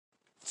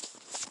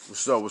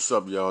What's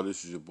up, y'all?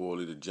 This is your boy,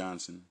 Leader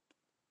Johnson.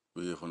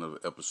 We're here for another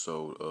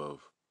episode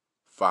of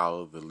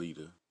Follow the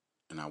Leader.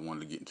 And I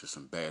wanted to get into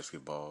some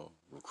basketball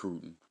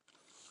recruiting.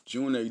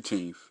 June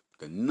 18th,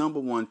 the number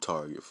one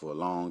target for a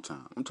long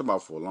time. I'm talking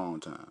about for a long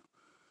time.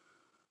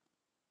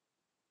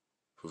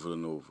 For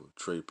Villanova,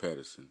 Trey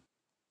Patterson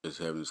is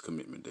having his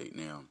commitment date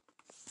now.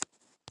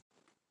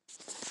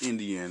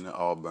 Indiana,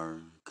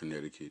 Auburn,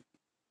 Connecticut,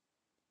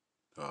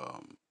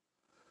 um,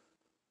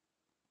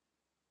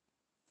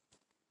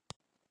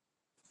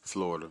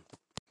 Florida.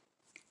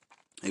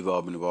 They've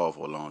all been involved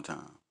for a long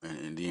time. And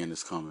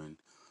Indiana's coming.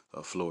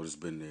 Florida's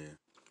been there.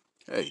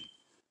 Hey,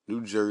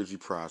 New Jersey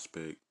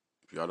prospect.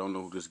 If y'all don't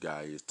know who this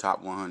guy is,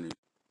 top 100.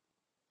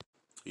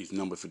 He's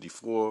number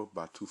 54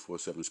 by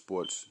 247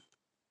 Sports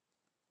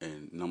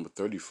and number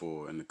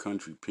 34 in the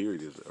country,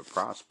 period, is a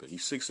prospect.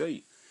 He's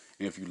 6'8".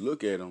 And if you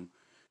look at him,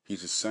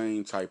 he's the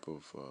same type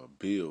of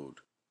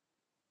build,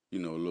 a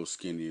little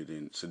skinnier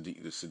than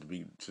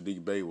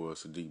Sadiq Bey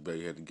was. Sadiq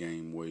Bey had the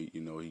game weight, he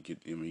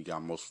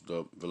got most of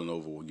the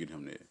Villanova will get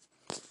him there.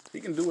 He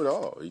can do it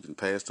all. He can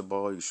pass the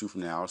ball, he can shoot from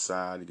the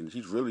outside,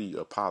 he's really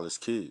a polished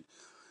kid.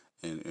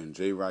 And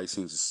Jay Wright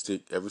seems to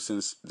stick, ever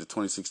since the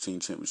 2016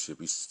 championship,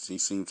 he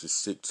seems to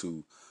stick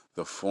to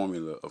the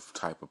formula of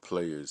type of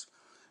players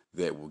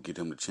that will get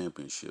him the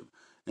championship.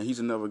 And he's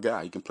another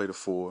guy. He can play the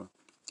 4,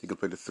 he can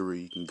play the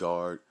 3, he can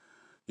guard,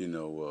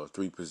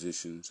 3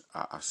 positions.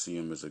 I see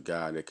him as a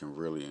guy that can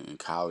really, in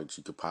college,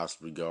 he could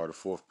possibly guard a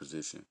 4th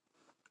position,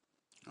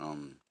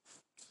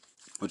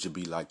 which would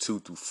be like 2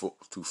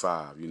 through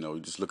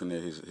 5. Just looking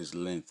at his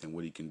length and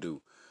what he can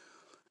do.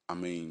 I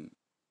mean,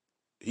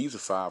 he's a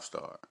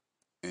 5-star.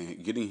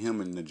 And getting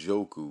him in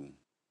Njoku,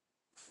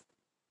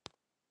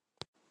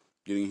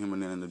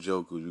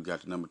 you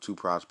got the number 2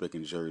 prospect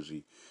in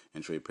Jersey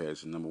and Trey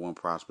Patterson, number 1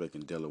 prospect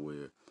in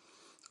Delaware.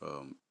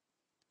 Um,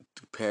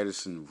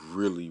 Patterson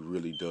really,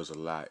 really does a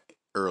lot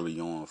early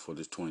on for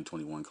this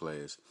 2021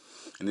 class.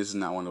 And this is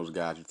not one of those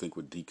guys you think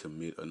would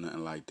decommit or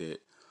nothing like that,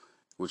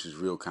 which is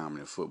real common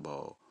in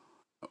football.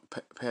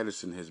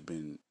 Patterson has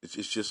been, it's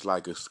just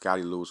like a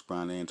Scotty Lewis,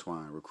 Brian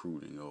Antoine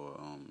recruiting, or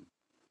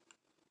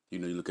you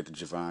look at the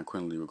Javon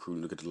Quinley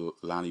recruiting, look at the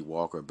Lonnie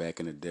Walker back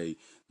in the day.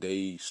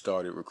 They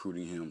started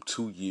recruiting him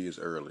 2 years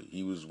early.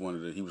 He was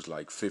he was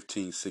like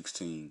 15,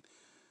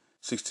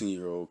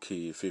 16-year-old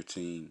kid,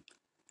 15,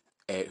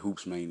 at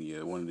Hoops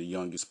Mania, one of the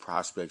youngest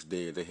prospects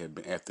there. They had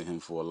been after him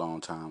for a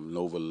long time.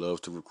 Nova loves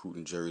to recruit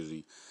in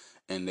Jersey,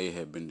 and they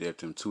have been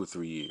after him 2 or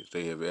 3 years.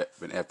 They have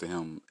been after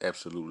him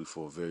absolutely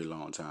for a very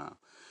long time.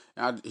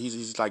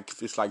 He's like,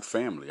 it's like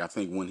family. I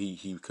think when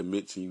he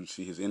commits and you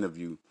see his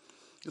interview,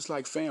 it's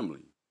like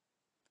family.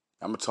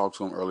 I'm gonna talk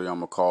to him earlier. I'm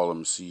gonna call him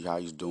and see how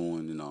he's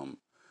doing, and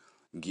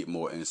get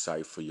more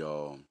insight for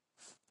y'all,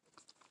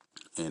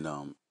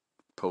 and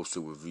post it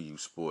with VU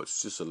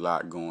Sports. Just a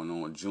lot going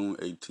on. June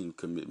 18th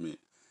commitment,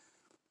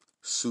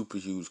 super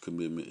huge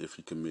commitment if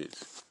he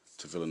commits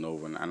to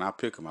Villanova, and I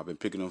pick him. I've been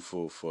picking him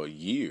for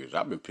years.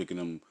 I've been picking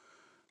him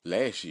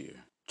last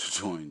year to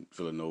join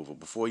Villanova.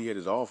 Before he had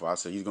his offer, I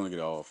said he's gonna get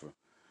an offer.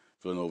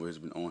 Villanova has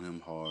been on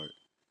him hard.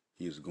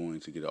 He is going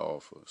to get an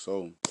offer.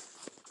 So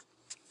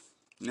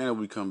now that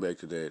we come back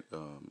to that,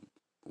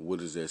 what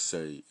does that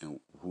say, and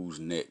who's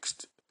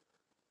next?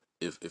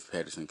 If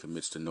Patterson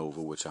commits to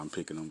Nova, which I'm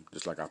picking him,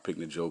 just like I picked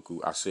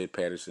Njoku. I said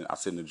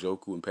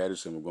Njoku and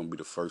Patterson were going to be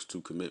the first 2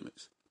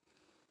 commitments.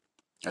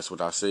 That's what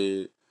I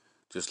said.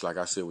 Just like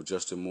I said with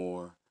Justin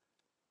Moore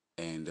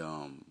and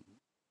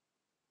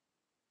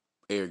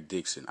Eric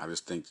Dixon. I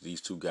just think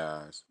these 2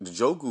 guys.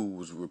 Njoku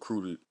was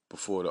recruited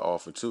before the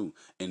offer too,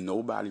 and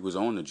nobody was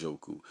on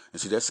Njoku.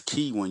 And see, that's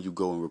key when you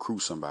go and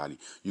recruit somebody.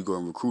 You go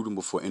and recruit them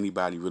before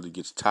anybody really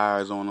gets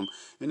tires on them.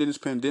 And then this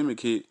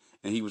pandemic hit,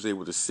 and he was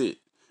able to sit.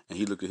 And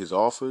he looked at his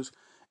offers,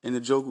 and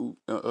Njoku,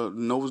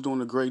 Nova's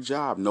doing a great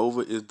job. Nova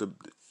is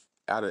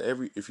out of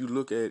every. If you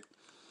look at,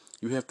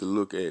 you have to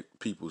look at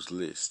people's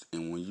list,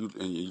 and when you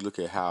look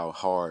at how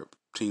hard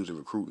teams are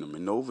recruiting them,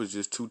 and Nova's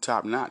just too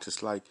top notch.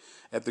 It's like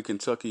after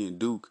Kentucky and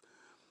Duke.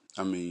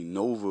 I mean,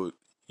 Nova.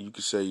 You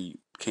could say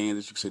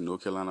Kansas, you could say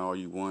North Carolina all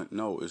you want.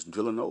 No, it's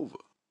Villanova.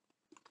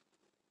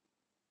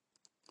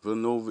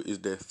 Villanova is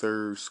that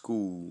 3rd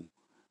school.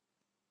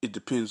 It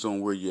depends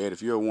on where you're at.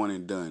 If you're a one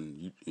and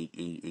done,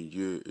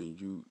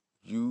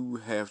 you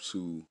have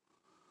to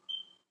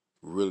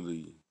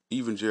really,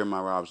 even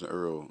Jeremiah Robinson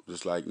Earl,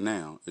 just like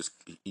now,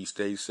 he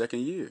stays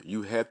 2nd year.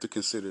 You have to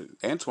consider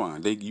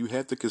Antoine. You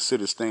have to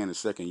consider staying the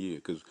 2nd year,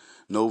 because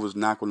Nova's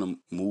not going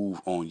to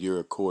move on your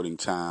according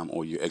time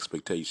or your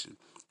expectation.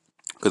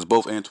 Because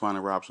both Antoine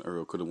and Robinson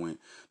Earl could have went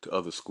to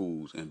other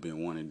schools and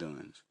been one and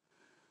dones.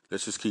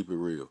 Let's just keep it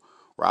real.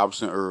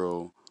 Robinson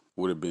Earl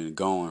would have been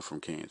gone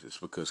from Kansas,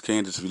 because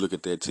Kansas, if you look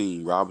at that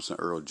team, Robinson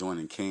Earl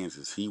joining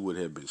Kansas, he would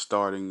have been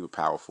starting with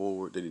power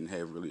forward. They didn't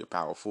have really a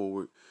power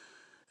forward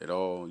at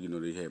all.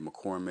 They had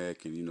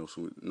McCormack, and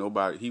so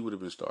nobody. He would have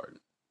been starting,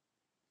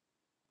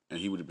 and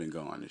he would have been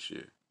gone this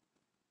year,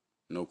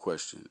 no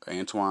question.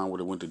 Antoine would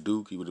have went to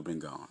Duke. He would have been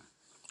gone.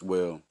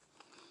 Well,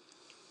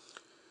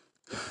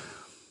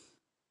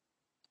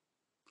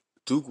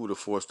 Duke would have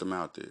forced him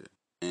out there,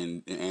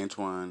 and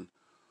Antoine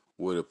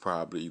would have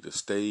probably either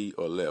stayed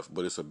or left.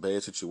 But it's a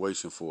bad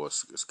situation for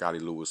Scotty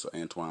Lewis or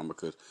Antoine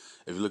because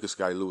if you look at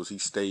Scotty Lewis, he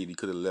stayed. He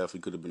could have left. He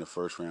could have been a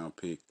first round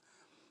pick,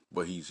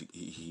 but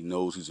he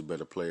knows he's a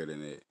better player than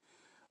that.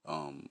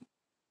 Um,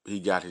 he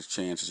got his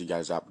chances. He got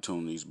his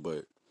opportunities.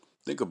 But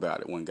think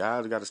about it: when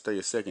guys got to stay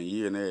a second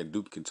year in there at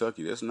Duke,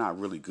 Kentucky, that's not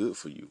really good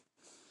for you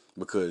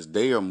because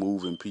they are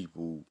moving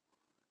people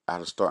out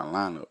of starting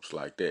lineups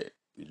like that.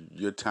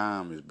 Your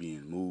time is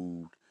being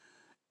moved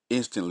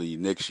instantly.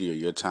 Next year,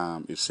 your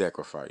time is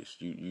sacrificed.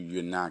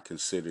 You're not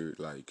considered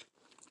like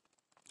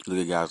look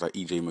at guys like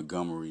EJ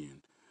Montgomery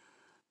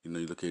and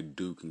you look at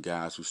Duke and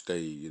guys who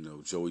stay.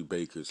 Joey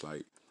Baker's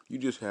like you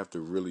just have to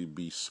really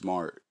be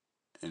smart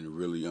and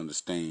really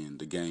understand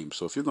the game.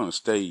 So if you're gonna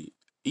stay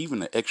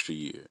even an extra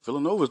year,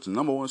 Villanova's the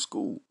number one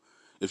school.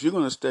 If you're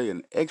gonna stay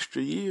an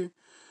extra year,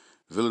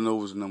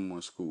 Villanova's the number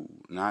one school.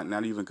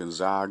 Not even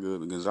Gonzaga.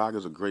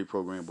 Gonzaga's a great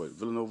program, but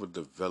Villanova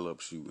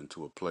develops you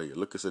into a player.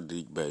 Look at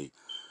Sadiq Bey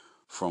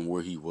from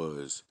where he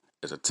was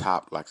as a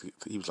top, like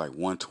he was like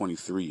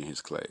 123 in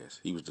his class.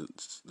 He was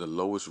the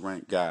lowest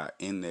ranked guy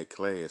in that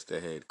class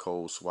that had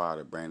Cole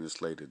Swider, Brandon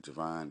Slater,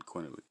 Javon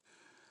Quinley.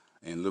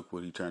 And look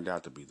what he turned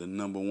out to be, the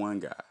number one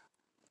guy.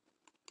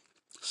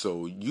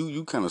 So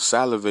you kind of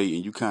salivate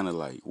and you kind of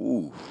like,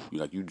 ooh,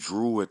 you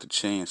drew at the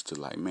chance to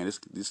like, man,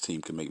 this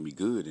team can make me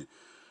good. And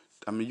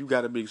I mean, you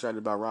got to be excited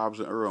about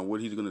Robinson Earl and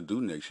what he's going to do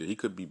next year. He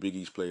could be Big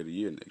East Player of the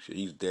Year next year.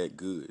 He's that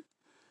good.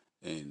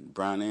 And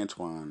Brian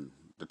Antoine,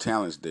 the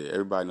talent's there.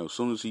 Everybody knows. As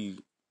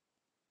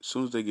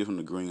soon as they give him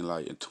the green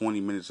light, and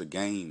 20 minutes a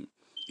game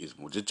is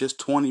more. Just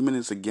 20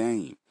 minutes a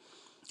game,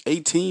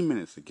 18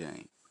 minutes a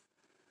game.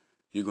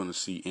 You're going to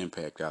see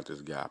impact out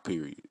this guy.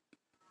 Period.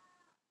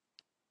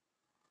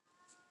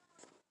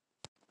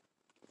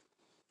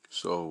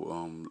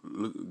 So,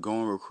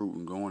 going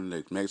recruiting, going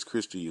next. Max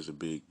Christie is a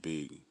big.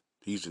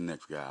 He's the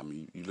next guy. I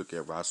mean, you look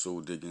at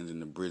Russell Diggins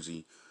and the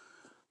Brizzy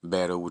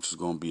battle, which is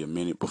going to be a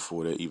minute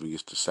before that even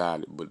gets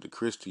decided. But the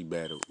Christie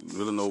battle,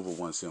 Villanova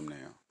wants him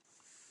now.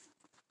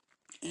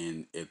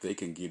 And if they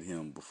can get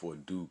him before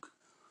Duke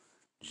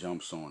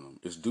jumps on him,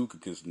 it's Duke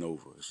against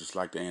Nova. It's just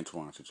like the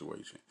Antoine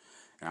situation.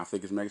 And I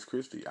think it's Max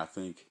Christie. I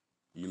think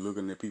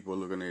people are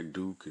looking at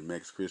Duke and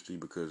Max Christie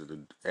because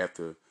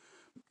after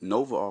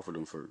Nova offered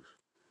him first.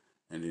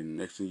 And then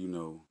next thing you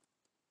know,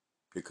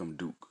 here come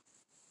Duke.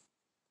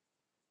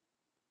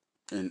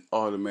 And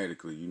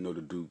automatically,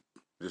 the Duke,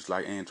 just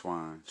like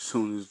Antoine, as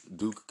soon as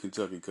Duke,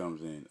 Kentucky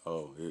comes in,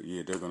 oh,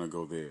 yeah, they're going to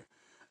go there.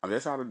 I mean,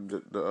 that's how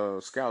the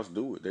scouts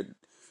do it.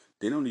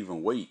 They don't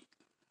even wait.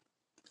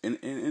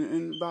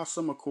 And by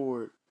some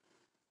accord,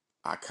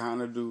 I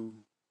kind of do,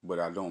 but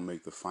I don't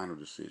make the final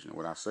decision.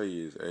 What I say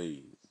is,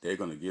 hey, they're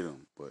going to get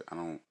them, but I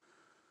don't,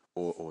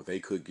 or they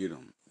could get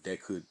them.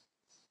 That could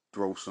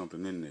throw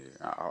something in there.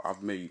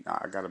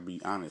 I got to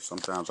be honest.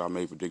 Sometimes I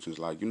made predictions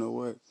like, you know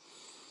what?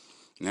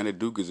 Now that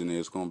Duke is in there,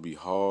 it's going to be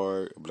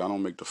hard, but I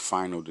don't make the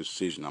final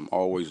decision. I'm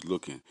always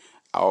looking.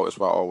 That's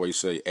why I always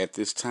say, at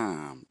this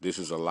time, this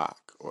is a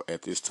lock. Or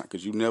at this time,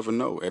 because you never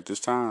know. At this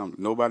time,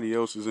 nobody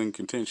else is in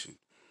contention.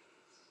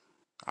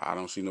 I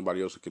don't see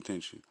nobody else in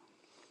contention.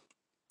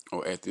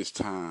 Or at this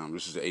time,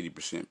 this is an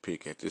 80%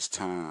 pick. At this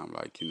time,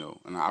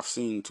 and I've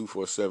seen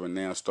 247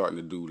 now starting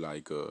to do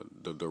like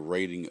the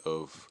rating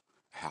of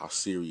how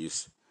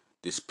serious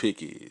this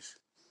pick is.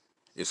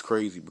 It's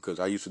crazy because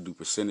I used to do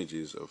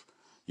percentages of,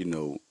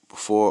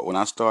 before when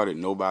I started,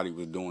 nobody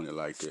was doing it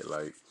like that.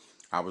 Like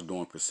I was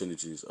doing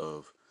percentages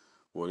of,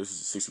 well, this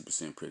is a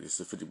 60% pick, this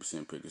is a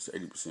 50% pick, this is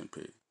an 80%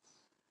 pick.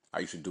 I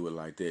used to do it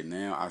like that.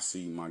 Now I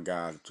see my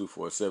guys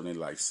 247, they're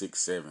like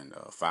 6'7",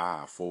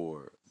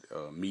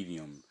 5'4",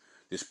 medium.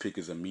 This pick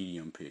is a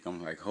medium pick.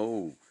 I'm like,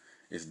 oh,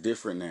 it's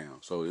different now.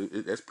 So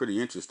that's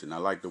pretty interesting. I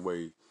like the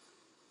way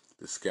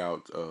the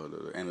scouts,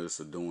 the analysts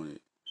are doing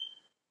it.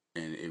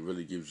 And it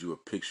really gives you a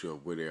picture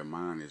of where their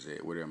mind is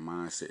at, where their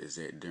mindset is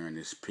at during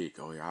this pick.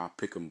 Oh yeah, I'll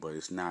pick them, but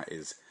it's not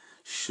as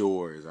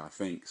sure as I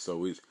think.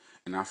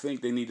 And I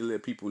think they need to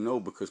let people know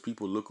because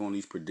people look on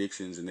these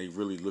predictions and they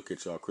really look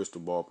at y'all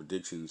crystal ball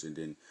predictions, and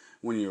then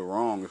when you're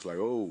wrong, it's like,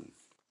 oh,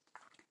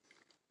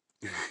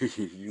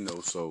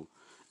 So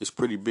it's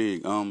pretty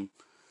big.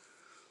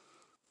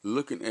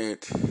 Looking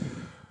at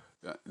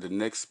the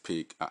next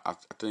pick, I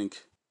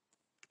think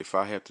if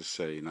I have to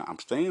say, now I'm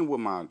staying with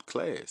my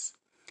class,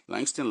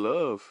 Langston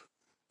Love.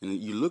 And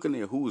you're looking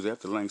at who's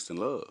after Langston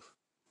Love.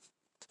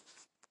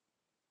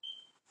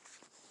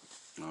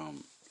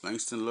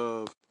 Langston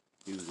Love,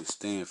 he was at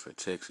Stanford,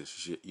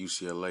 Texas,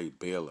 UCLA,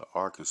 Baylor,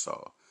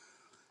 Arkansas.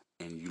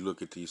 And you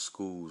look at these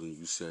schools and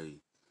you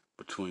say,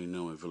 between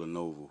them and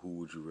Villanova, who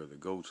would you rather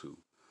go to?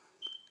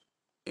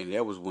 And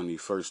that was when he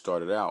first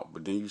started out.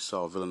 But then you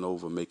saw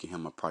Villanova making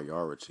him a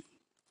priority.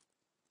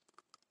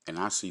 And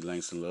I see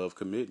Langston Love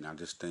committing. I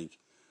just think,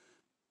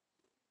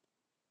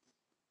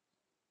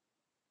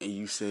 and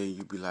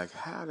you'd be like,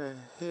 how the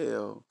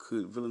hell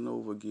could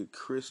Villanova get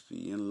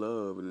Christie and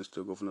Love and then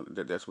still go for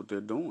another? That's what they're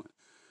doing.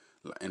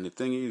 And the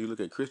thing is, you look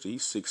at Christie,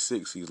 he's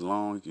 6'6", he's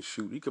long, he can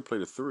shoot, he could play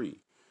the three.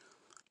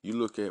 You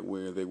look at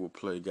where they would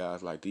play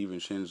guys like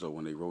DiVincenzo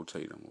when they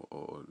rotate them,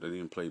 or they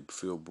didn't play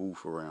Phil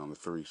Booth around the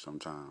three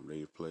sometime.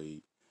 They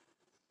played,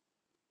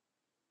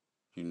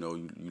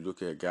 you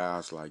look at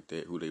guys like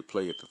that who they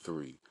play at the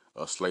three.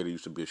 Slater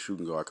used to be a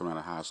shooting guard coming out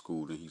of high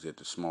school, then he's at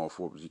the small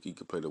forward. He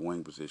could play the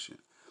wing position.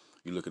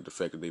 You look at the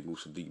fact that they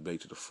moved Sadiq Bey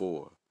to the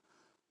four.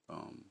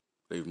 Um,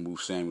 they've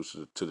moved Samuels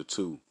to the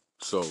two.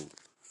 So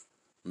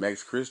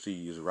Max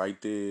Christie is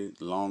right there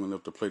long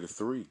enough to play the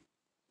three.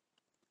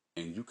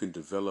 And you can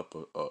develop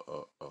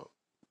a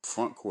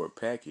front court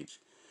package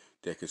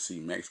that could see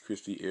Max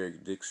Christie,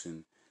 Eric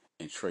Dixon,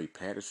 and Trey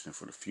Patterson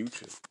for the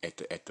future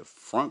at the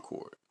front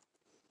court.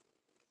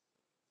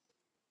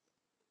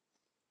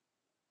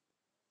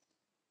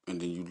 And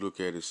then you look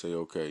at it and say,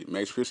 okay,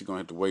 Max Christie gonna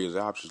have to weigh his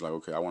options. Like,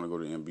 okay, I want to go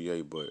to the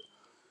NBA, but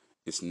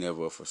it's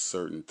never for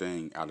certain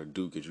thing out of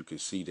Duke, as you can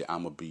see that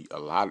I'm gonna be a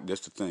lot.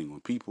 That's the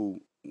thing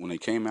when they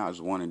came out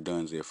as one and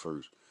dones there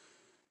first,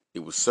 it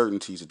was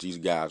certainties that these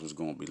guys was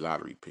gonna be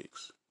lottery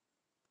picks.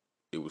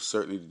 It was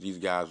certainly that these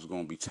guys was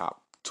gonna be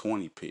top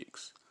 20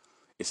 picks.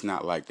 It's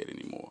not like that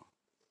anymore.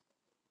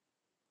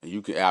 And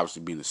you can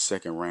obviously be in the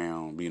second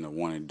round, being a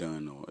one and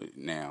done. Or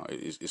now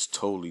it's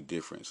totally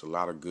different. It's a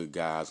lot of good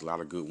guys, a lot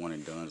of good one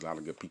and dones, a lot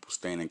of good people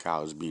staying in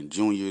college, being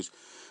juniors,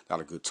 a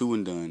lot of good two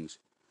and dones.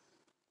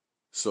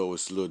 So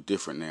it's a little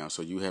different now.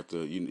 So you have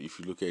to, if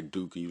you look at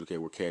Duke and you look at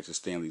where Cassius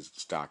Stanley's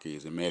stock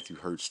is and Matthew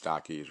Hurt's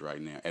stock is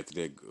right now, after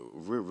that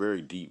very,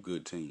 very deep,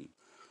 good team.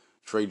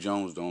 Trey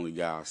Jones, the only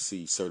guy I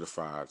see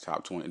certified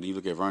top 20. And then you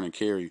look at Vernon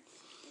Carey,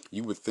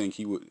 you would think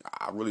he would.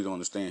 I really don't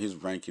understand his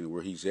ranking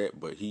where he's at,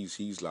 but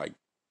he's like,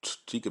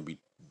 he could be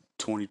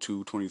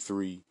 22,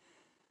 23,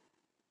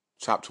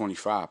 top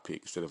 25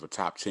 pick instead of a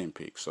top 10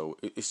 pick. So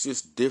it's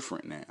just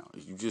different now.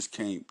 You just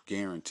can't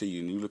guarantee.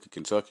 And you look at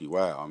Kentucky,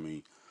 wow, I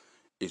mean,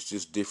 it's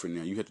just different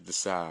now. You have to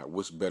decide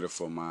what's better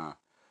for my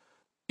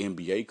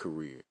NBA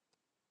career.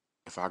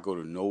 If I go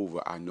to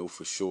Nova, I know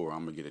for sure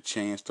I'm gonna get a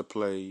chance to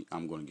play.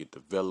 I'm gonna get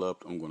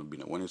developed. I'm gonna be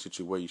in a winning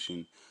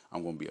situation.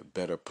 I'm gonna be a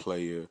better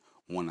player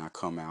when I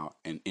come out,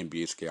 and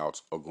NBA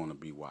scouts are gonna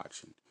be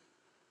watching,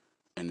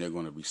 and they're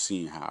gonna be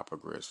seeing how I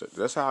progress.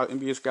 That's how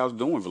NBA scouts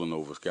doing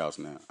Villanova scouts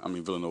now. I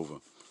mean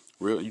Villanova.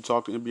 Real, you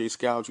talk to NBA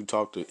scouts, you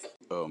talk to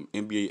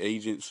NBA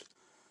agents.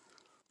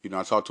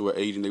 I talked to an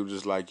agent. They were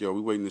just like, "Yo, we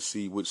waiting to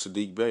see what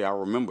Sadiq Bey." I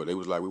remember they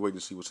was like, "We waiting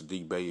to see what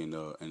Sadiq Bey and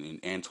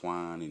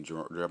Antoine and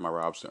Jeremiah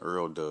Robinson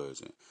Earl does."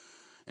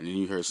 And then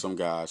you heard some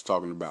guys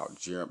talking about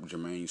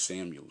Jermaine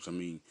Samuels. I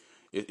mean,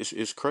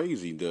 it's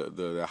crazy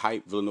the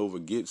hype Villanova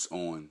gets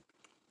on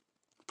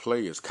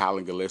players.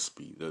 Colin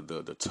Gillespie,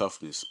 the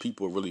toughness.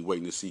 People are really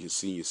waiting to see his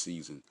senior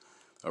season.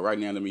 Right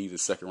now, to me, he's a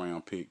second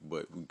round pick,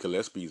 but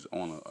Gillespie's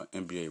on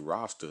an NBA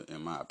roster,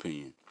 in my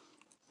opinion.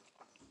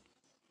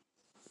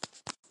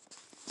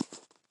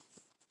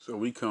 So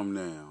we come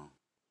now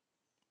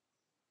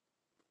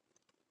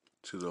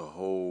to the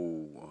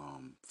whole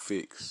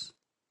fix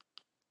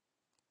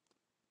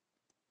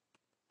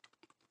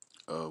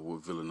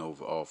what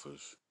Villanova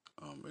offers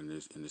in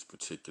this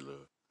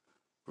particular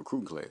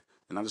recruiting class.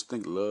 And I just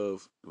think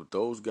Love with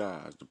those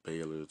guys, the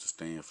Baylors, the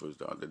Stanfords,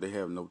 that they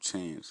have no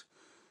chance.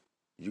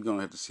 You're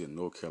gonna have to see a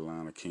North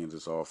Carolina,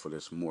 Kansas offer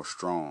that's more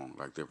strong,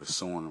 like they're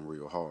pursuing them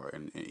real hard.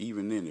 And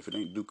even then, if it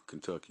ain't Duke or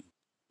Kentucky,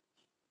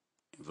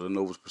 if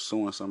Villanova's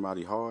pursuing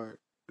somebody hard,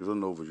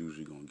 Villanova's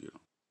usually gonna get them.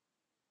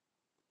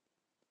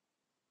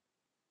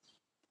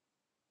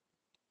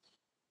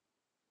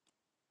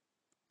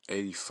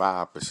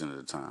 85% of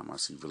the time, I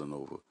see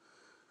Villanova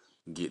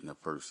getting a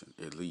person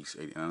at least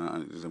 80.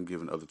 And I'm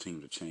giving other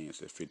teams a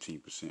chance at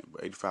 15%,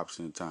 but 85%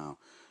 of the time,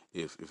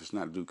 if it's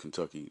not Duke,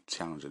 Kentucky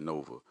challenging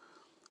Nova,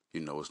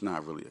 it's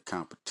not really a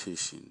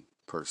competition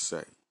per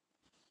se.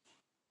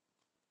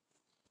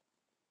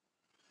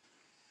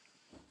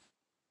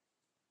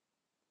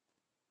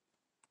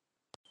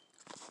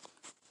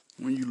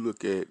 When you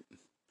look at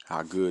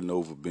how good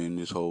Nova been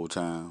this whole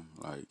time,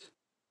 like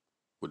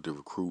with the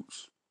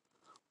recruits,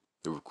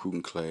 the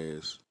recruiting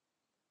class,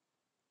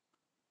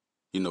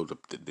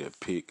 their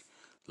pick.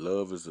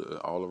 Love is an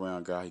all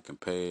around guy. He can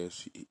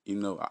pass.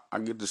 I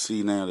get to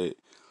see now that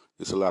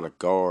there's a lot of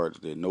guards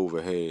that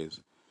Nova has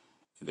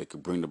that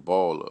can bring the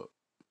ball up.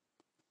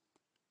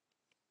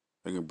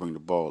 They can bring the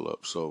ball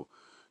up. So,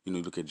 you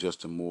look at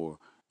Justin Moore.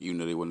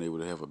 They weren't able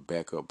to have a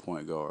backup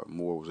point guard.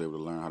 Moore was able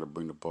to learn how to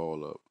bring the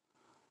ball up.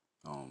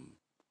 Um,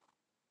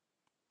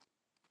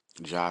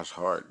 Josh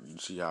Hart, you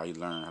see how he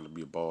learned how to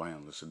be a ball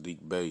handler.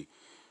 Sadiq Bey,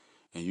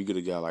 and you get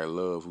a guy like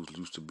Love who's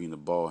used to being a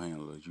ball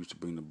handler, used to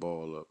bring the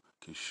ball up,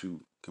 can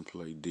shoot, can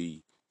play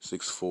D,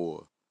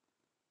 6'4",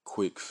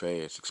 quick,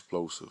 fast,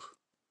 explosive.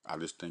 I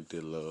just think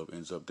that Love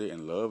ends up there,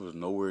 and Love is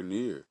nowhere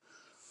near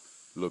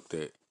looked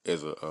at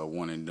as a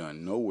one and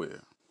done.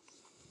 Nowhere.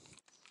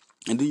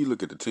 And then you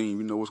look at the team.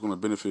 You know what's going to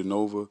benefit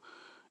Nova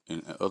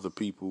and other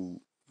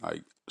people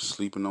like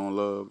sleeping on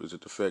Love is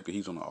it the fact that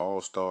he's on an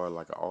all star,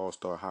 like an all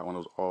star high, one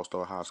of those all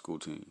star high school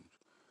teams.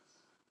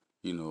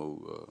 You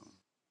know,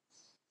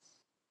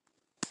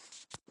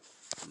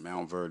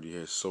 Mount Verde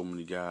has so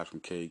many guys from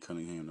Cade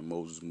Cunningham to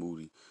Moses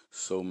Moody,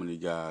 so many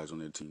guys on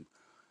their team.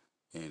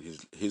 And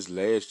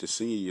the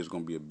senior year is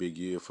going to be a big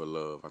year for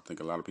Love. I think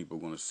a lot of people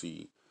are going to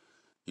see,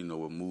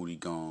 with Moody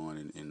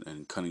gone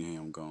and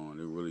Cunningham gone,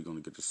 they're really going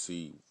to get to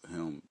see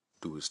him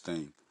do his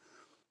thing.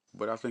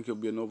 But I think he'll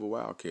be a Nova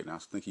Wildcat, and I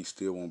think he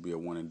still won't be a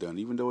one and done,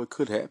 even though it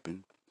could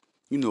happen.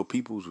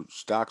 People's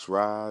stocks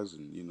rise,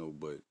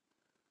 but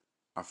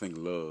I think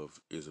Love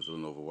is a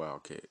Villanova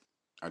Wildcat.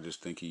 I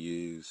just think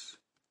he is.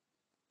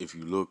 If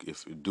you look,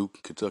 if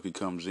Duke Kentucky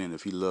comes in,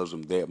 if he loves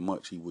them that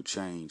much, he would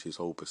change his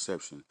whole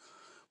perception.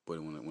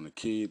 But when a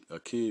kid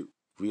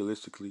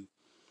realistically,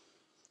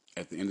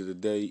 at the end of the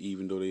day,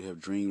 even though they have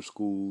dream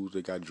schools,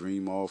 they got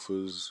dream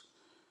offers,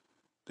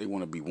 they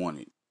want to be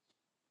wanted,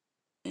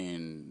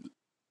 and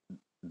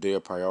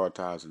they've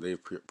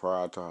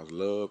prioritized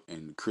Love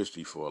and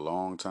Christie for a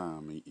long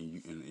time, and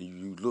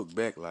you look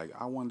back like,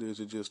 I wonder, is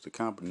it just a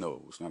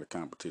No, it's not a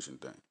competition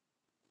thing.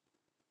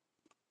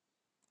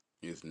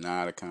 It's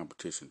not a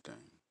competition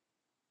thing.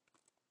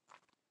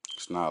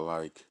 It's not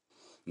like,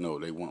 no,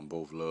 they want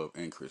both Love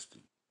and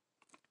Christie.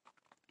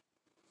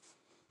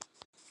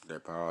 They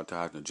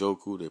prioritize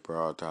Njoku, they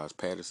prioritize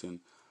Patterson.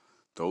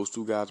 Those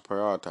two guys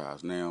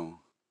prioritize. Now,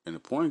 in the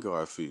point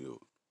guard field,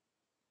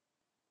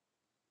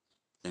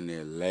 in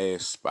their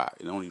last spot,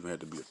 it don't even have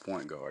to be a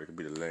point guard. It could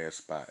be the last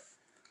spot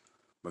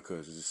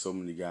because there's just so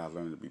many guys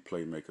learning to be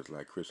playmakers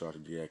like Chris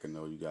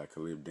Arthur-Diacono. You got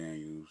Caleb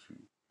Daniels,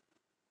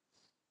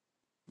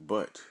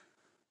 but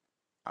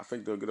I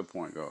think they'll get a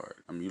point guard.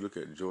 I mean, you look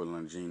at Jordan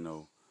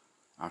Longino.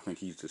 I think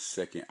he's the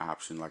second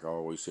option, like I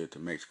always said, to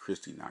Max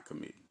Christie not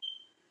committing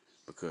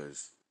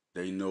because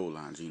they know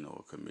Longino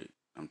will commit.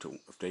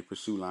 If they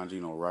pursue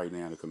Longino right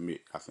now to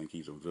commit, I think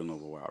he's a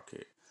Villanova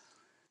Wildcat.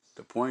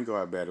 The point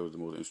guard battle is the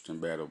most interesting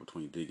battle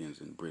between Diggins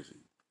and Brizzy.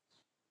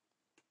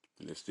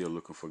 And they're still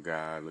looking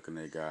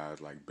at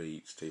guys like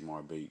Bates,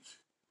 Tamar Bates.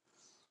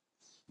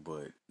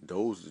 But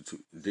those are the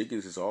two.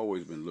 Diggins has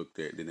always been looked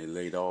at. Then they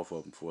laid off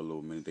of him for a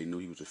little minute. They knew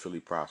he was a Philly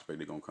prospect.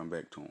 They're going to come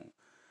back to him.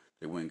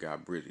 They went and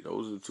got Brizzy.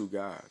 Those are the two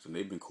guys. And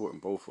they've been courting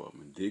both of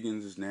them. And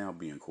Diggins is now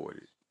being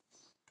courted.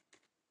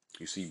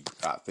 You see,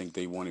 I think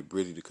they wanted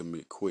Brizzy to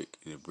commit quick.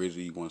 And if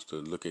Brizzy wants to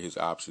look at his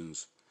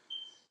options,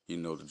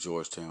 the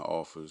Georgetown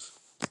offers.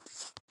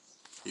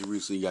 He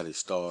recently got his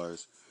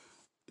stars.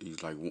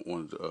 He's like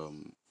one of the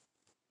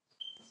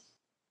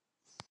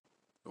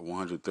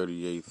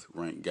 138th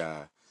ranked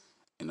guy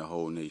in the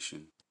whole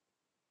nation.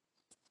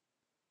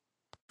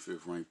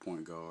 Fifth ranked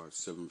point guard,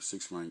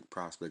 sixth ranked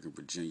prospect in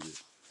Virginia.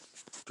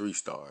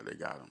 3-star, they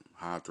got him.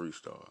 High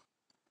 3-star.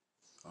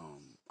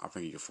 I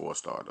think he's a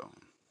 4-star though.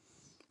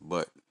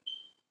 But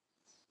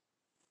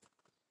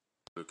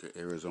look at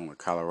Arizona,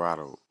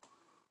 Colorado,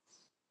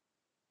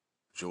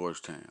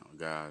 Georgetown,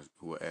 guys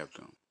who are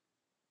after him.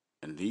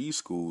 And these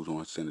schools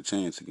don't stand a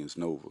chance against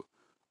Nova.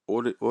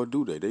 Or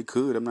do they? They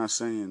could. I'm not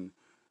saying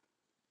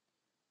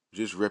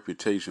just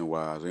reputation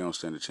wise, they don't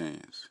stand a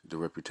chance. The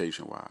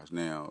reputation wise.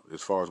 Now,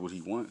 as far as what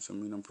he wants, I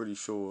mean, I'm pretty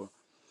sure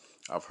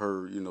I've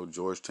heard,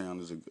 Georgetown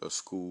is a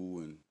school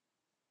and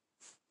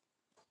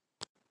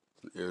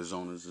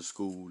Arizona is a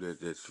school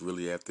that's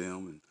really after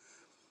him and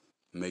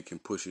making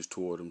pushes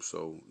toward him.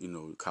 So,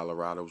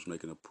 Colorado's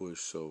making a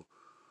push. So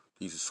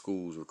these are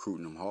schools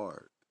recruiting him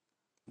hard.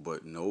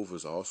 But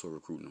Nova's also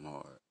recruiting him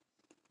hard.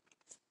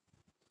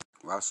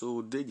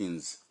 Rasul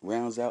Diggins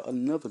rounds out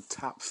another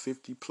top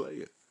 50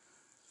 player.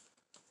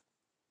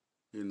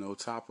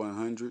 Top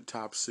 100,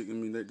 top 6. I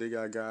mean, they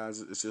got guys.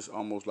 It's just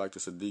almost like the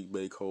Sadiq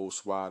Bey, Cole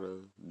Swatter,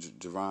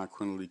 Javon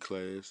Quinley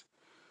class.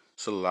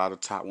 It's a lot of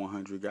top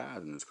 100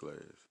 guys in this class.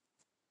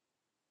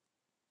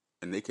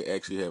 And they could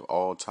actually have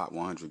all top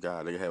 100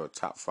 guys. They could have a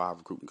top 5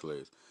 recruiting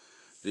class.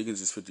 Diggins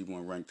is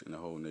 51 ranked in the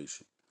whole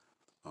nation.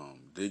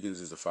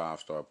 Diggins is a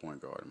 5-star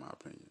point guard, in my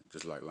opinion.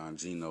 Just like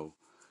Longino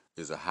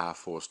is a high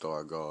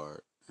 4-star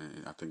guard.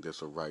 And I think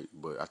that's a right.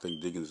 But I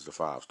think Diggins is a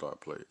 5-star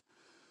player.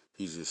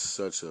 He's just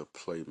such a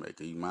playmaker.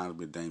 He reminds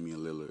me of Damian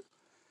Lillard.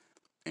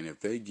 And if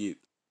they get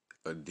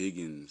a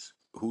Diggins,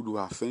 who do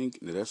I think?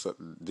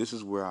 This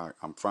is where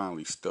I'm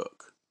finally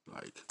stuck.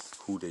 Like,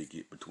 who they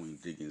get between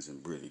Diggins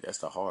and Brizzy. That's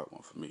the hard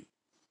one for me.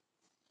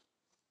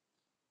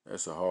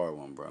 That's a hard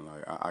one, bro.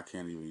 Like, I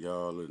can't even,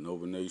 y'all,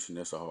 Nova Nation,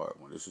 that's a hard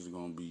one. This is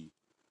going to be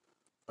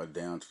a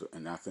down to,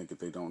 and I think if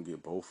they don't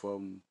get both of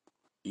them,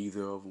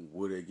 either of them,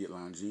 will they get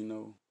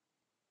Longino?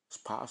 It's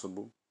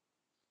possible.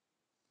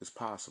 It's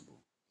possible.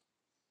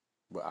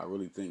 But I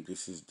really think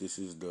this is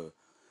the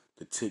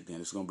tick down.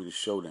 It's gonna be the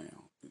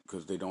showdown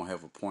because they don't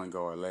have a point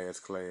guard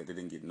last class. They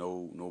didn't get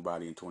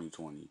nobody in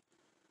 2020.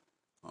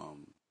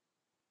 Um,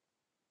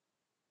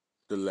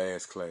 the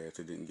last class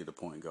they didn't get a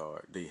point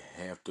guard. They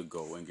have to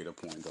go and get a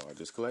point guard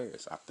this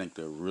class. I think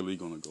they're really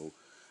gonna go.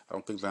 I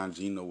don't think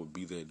Longino would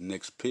be their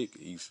next pick.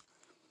 They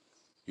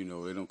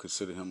don't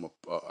consider him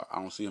I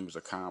don't see him as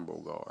a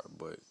combo guard,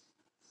 but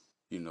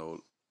you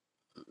know,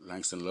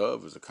 Langston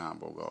Love is a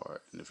combo guard,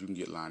 and if you can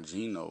get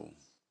Longino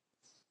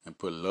and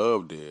put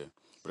Love there,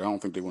 but I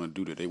don't think they want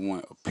to do that. They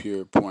want a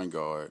pure point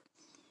guard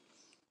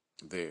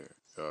there.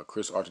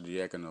 Chris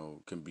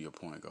Arcidiacono can be a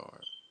point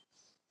guard.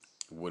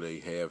 Would they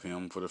have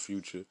him for the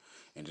future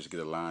and just get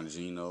a line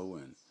Gino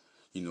and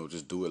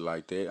just do it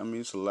like that? I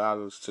mean, it's a lot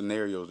of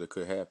scenarios that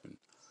could happen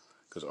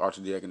because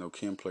Arcidiacono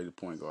can play the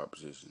point guard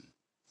position.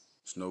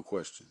 It's no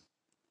question.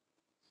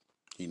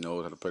 He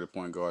knows how to play the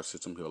point guard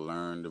system. He'll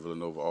learn the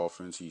Villanova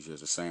offense. He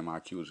has the same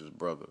IQ as his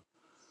brother.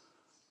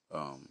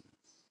 Um,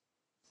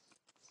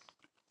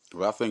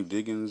 but I think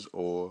Diggins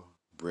or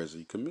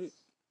Brezzy commit.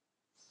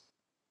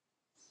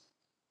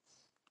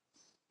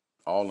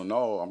 All in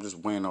all, I'm just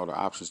weighing all the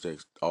options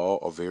that all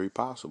are very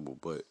possible.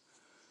 But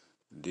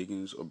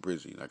Diggins or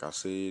Brizzy, like I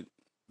said,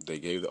 they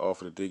gave the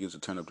offer to Diggins to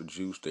turn up the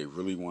juice. They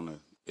really want to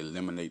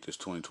eliminate this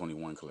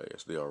 2021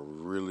 class. They are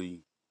really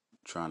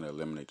trying to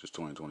eliminate this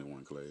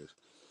 2021 class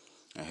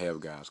and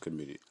have guys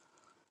committed.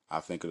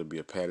 I think it'll be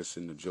a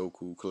Patterson, the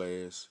Joku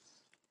class,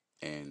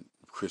 and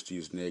Christie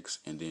is next.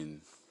 And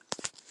then,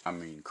 I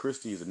mean,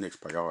 Christie is the next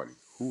priority.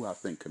 Who I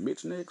think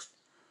commits next,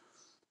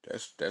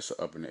 that's an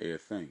up in the air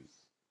thing.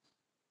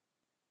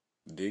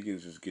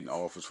 Diggins is getting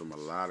offers from a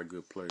lot of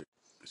good players.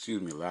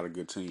 Excuse me, a lot of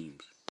good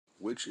teams,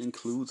 which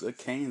includes a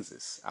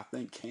Kansas. I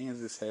think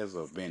Kansas has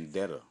a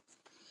vendetta,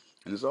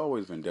 and there's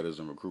always vendettas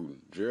in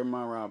recruiting.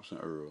 Jeremiah Robinson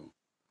Earl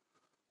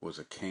was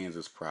a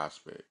Kansas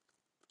prospect,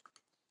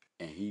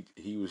 and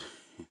he was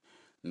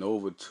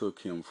Nova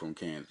took him from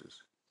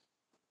Kansas,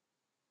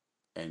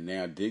 and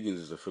now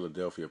Diggins is a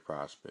Philadelphia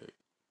prospect,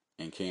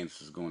 and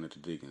Kansas is going into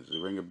Diggins. Does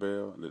it ring a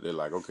bell? They're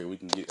like, okay, we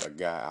can get a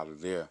guy out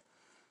of there.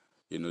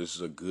 This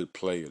is a good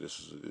player.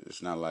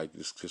 It's not like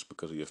this just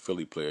because he's a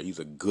Philly player. He's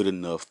a good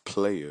enough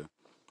player,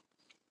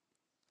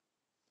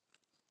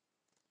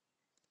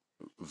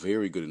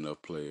 very good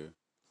enough player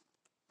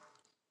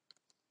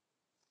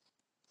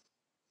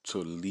to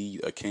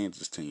lead a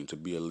Kansas team, to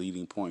be a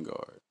leading point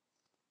guard.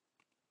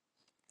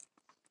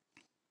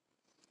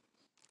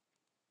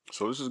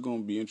 So this is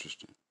going to be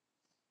interesting.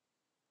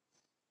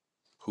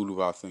 Who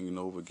do I think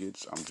Nova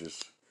gets?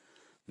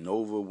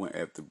 Nova went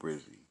after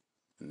Brizzy.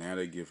 Now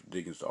they give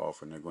Diggins the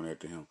offer and they're going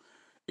after him.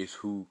 It's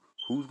who's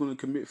going to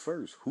commit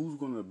first? Who's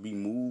going to be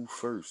moved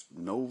first?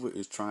 Nova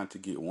is trying to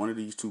get one of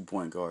these 2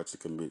 point guards to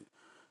commit.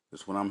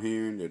 That's what I'm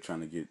hearing. They're trying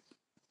to get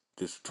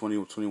this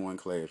 2021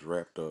 class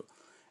wrapped up.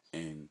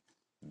 And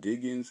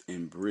Diggins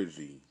and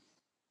Brizzy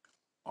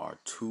are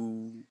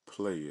 2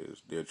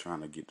 players they're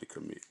trying to get to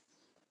commit.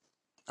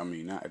 I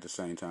mean, not at the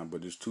same time,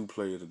 but there's 2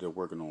 players that they're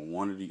working on.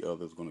 One of the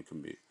others going to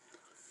commit.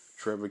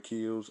 Trevor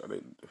Kills,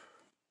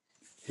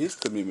 his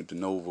commitment to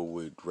Nova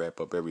would wrap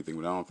up everything,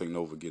 but I don't think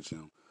Nova gets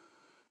him.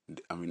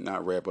 I mean,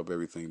 not wrap up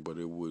everything, but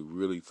it would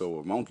really throw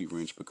a monkey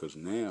wrench because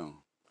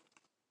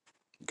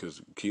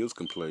Kills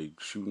can play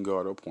shooting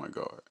guard or point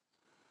guard,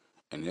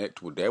 and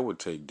that would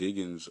take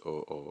Diggins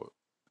or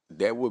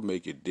that would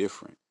make it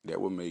different. That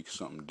would make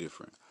something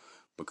different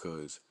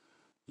because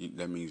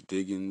that means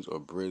Diggins or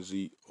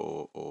Brizzy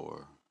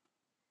or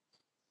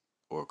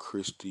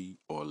Christie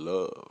or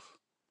Love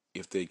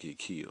if they get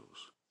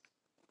kills.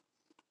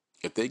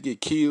 If they get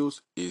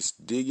kills, it's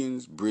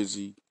Diggins,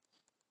 Brizzy,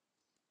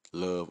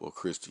 Love, or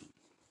Christie.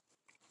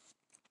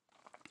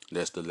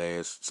 That's the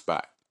last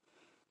spot.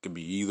 Could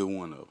be either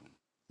one of them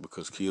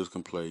because kills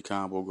can play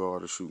combo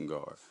guard or shooting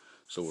guard,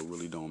 so it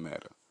really don't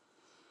matter.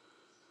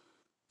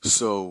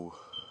 So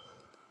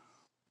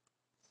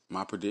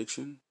my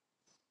prediction,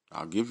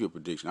 I'll give you a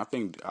prediction. I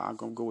think I'm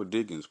gonna go with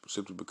Diggins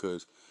simply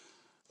because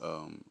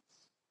um,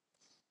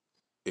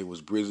 it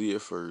was Brizzy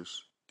at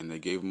first, and they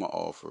gave him an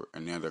offer,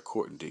 and now they're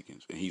courting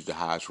Diggins, and he's the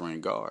highest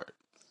ranked guard.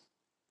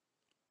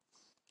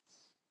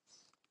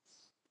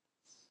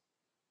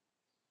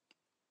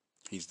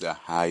 He's the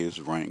highest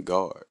ranked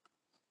guard,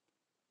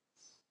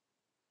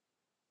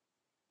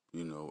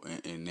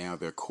 and now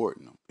they're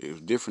courting him. It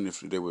was different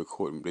if they were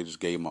courting. They just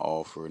gave him an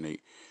offer, and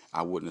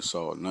I wouldn't have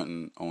saw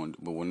nothing on.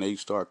 But when they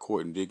start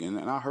courting Diggins,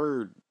 and I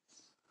heard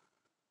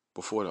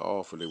before the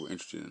offer they were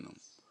interested in him.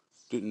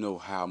 Didn't know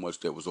how much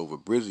that was over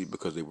Brizzy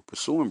because they were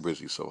pursuing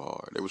Brizzy so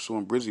hard. They were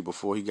pursuing Brizzy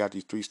before he got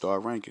these 3-star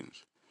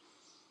rankings,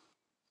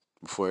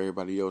 before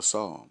everybody else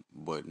saw him.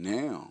 But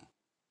now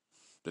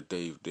that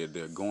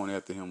they're going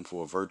after him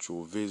for a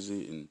virtual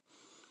visit, and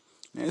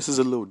man, this is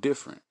a little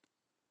different.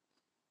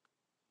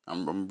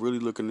 I'm really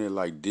looking at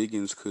like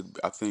Diggins could.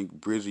 I think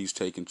Brizzy's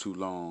taking too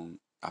long.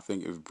 I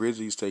think if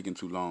Brizzy's taking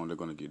too long, they're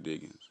gonna get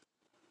Diggins.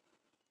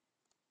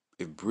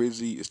 If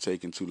Brizzy is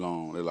taking too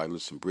long, they're like,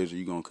 listen, Brizzy,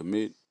 you gonna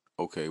commit?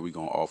 Okay, we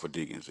gonna offer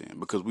Diggins in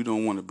because we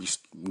don't want to be.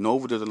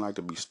 Nova doesn't like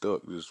to be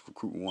stuck just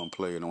recruiting one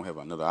player and don't have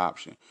another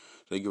option.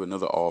 So they give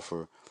another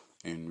offer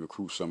and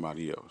recruit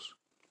somebody else.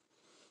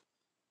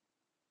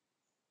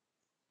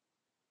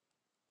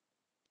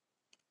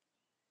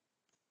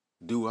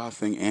 Do I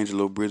think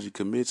Angelo Brizzy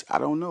commits? I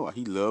don't know.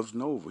 He loves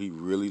Nova. He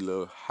really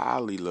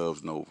highly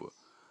loves Nova.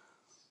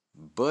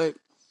 But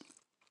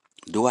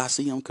do I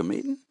see him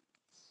committing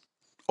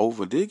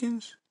over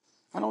Diggins?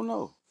 I don't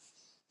know.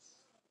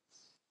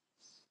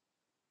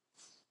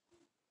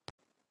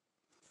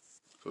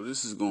 So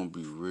this is gonna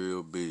be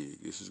real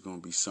big. This is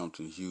gonna be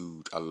something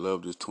huge. I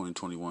love this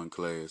 2021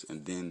 class,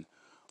 and then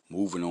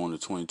moving on to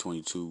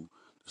 2022.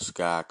 the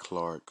Sky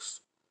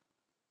Clarks,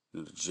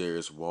 the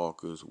Jarris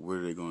Walkers. What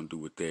are they going to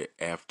do with that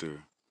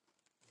after?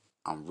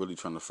 I'm really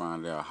trying to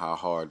find out how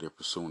hard they're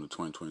pursuing the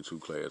 2022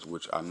 class,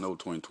 which I know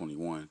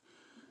 2021.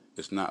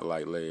 It's not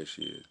like last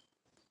year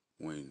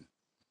when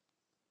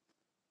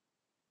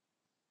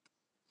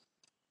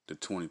the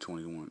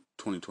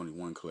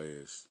 2021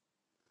 class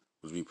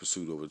was being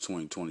pursued over the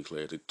 2020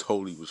 class. They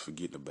totally was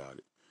forgetting about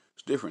it.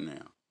 It's different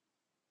now.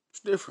 It's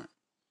different.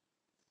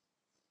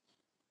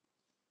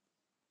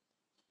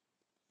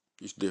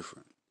 It's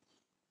different.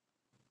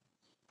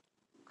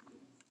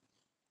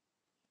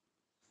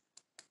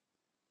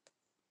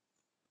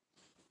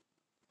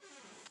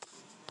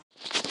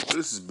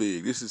 This is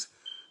big. This is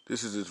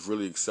just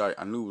really exciting.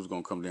 I knew it was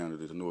gonna come down to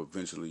this. I knew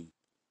eventually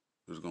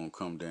it was gonna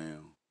come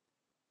down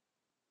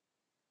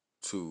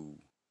to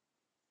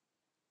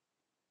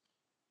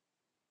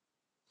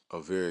a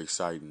very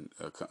exciting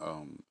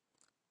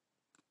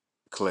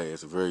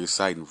class, a very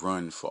exciting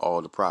run for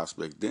all the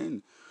prospects.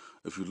 Then,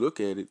 if you look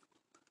at it,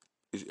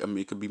 I mean,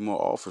 it could be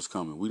more offers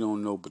coming. We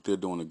don't know, but they're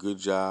doing a good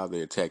job.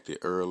 They attacked it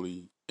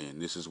early,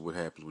 and this is what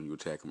happens when you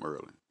attack them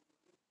early.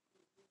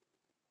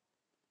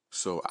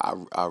 So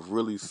I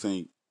really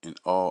think, in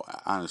all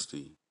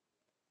honesty,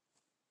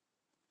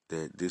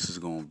 that this is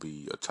going to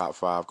be a top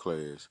five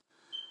class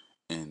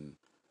and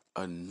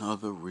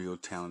another real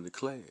talented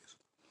class.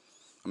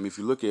 I mean, if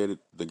you look at it,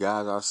 the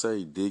guys I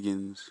say,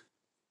 Diggins,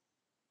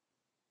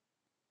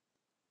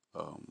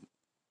 um,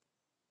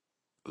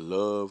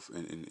 Love,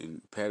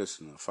 and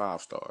Patterson are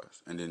five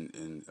stars, and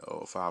then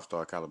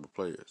five-star caliber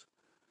players,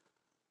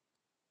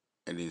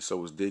 and then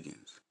so is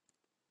Diggins.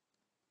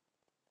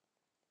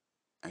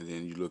 And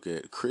then you look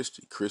at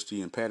Christie.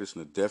 Christie and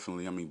Patterson are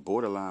definitely, I mean,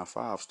 borderline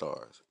five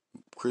stars.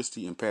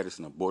 Christie and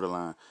Patterson are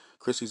borderline.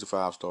 Christie's a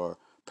five star.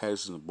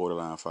 Patterson's a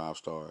borderline five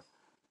star.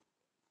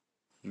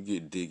 You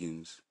get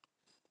Diggins.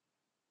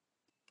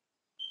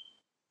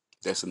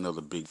 That's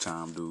another big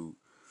time dude.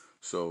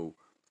 So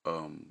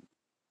um,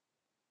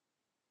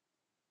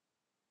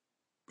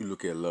 you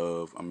look at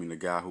Love. I mean, the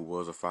guy who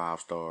was a five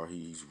star,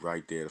 he's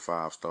right there, the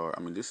five star. I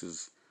mean, this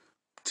is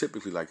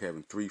typically like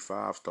having three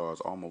five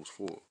stars, almost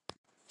four.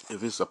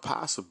 If it's a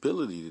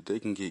possibility that they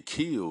can get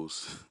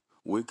kills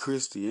with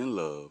Christie and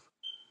Love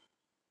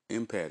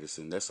in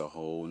Patterson, that's a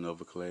whole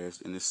nother class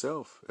in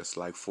itself. That's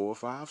like 4 or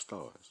 5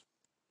 stars.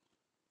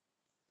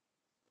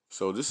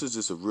 So this is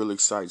just a real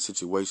exciting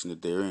situation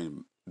that they're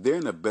in. They're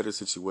in a better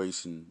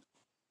situation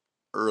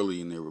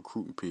early in their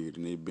recruiting period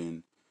than they've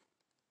been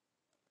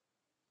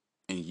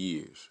in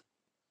years.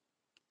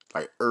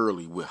 Like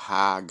early with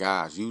high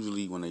guys.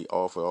 Usually when they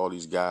offer all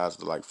these guys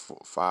to like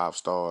 5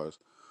 stars,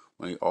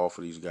 when they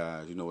offer these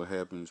guys, you know what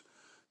happens?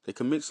 They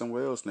commit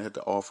somewhere else and they have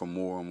to offer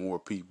more and more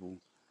people.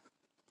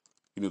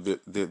 You know,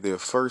 their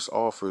first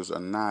offers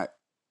are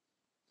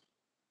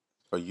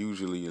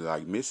usually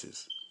like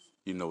misses.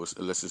 You know,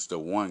 unless it's the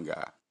one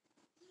guy.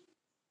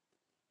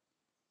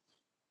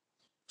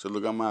 So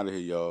look, I'm out of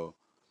here, y'all.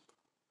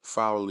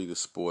 Follow Leader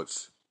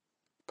Sports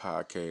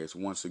podcast.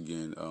 Once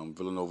again,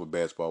 Villanova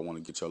basketball. I want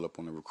to get y'all up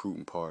on the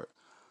recruiting part.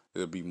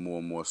 There'll be more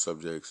and more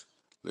subjects.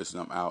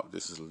 Listen, I'm out.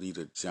 This is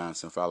Leader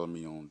Johnson. Follow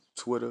me on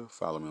Twitter.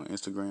 Follow me on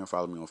Instagram.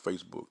 Follow me on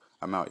Facebook.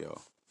 I'm out,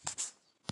 y'all.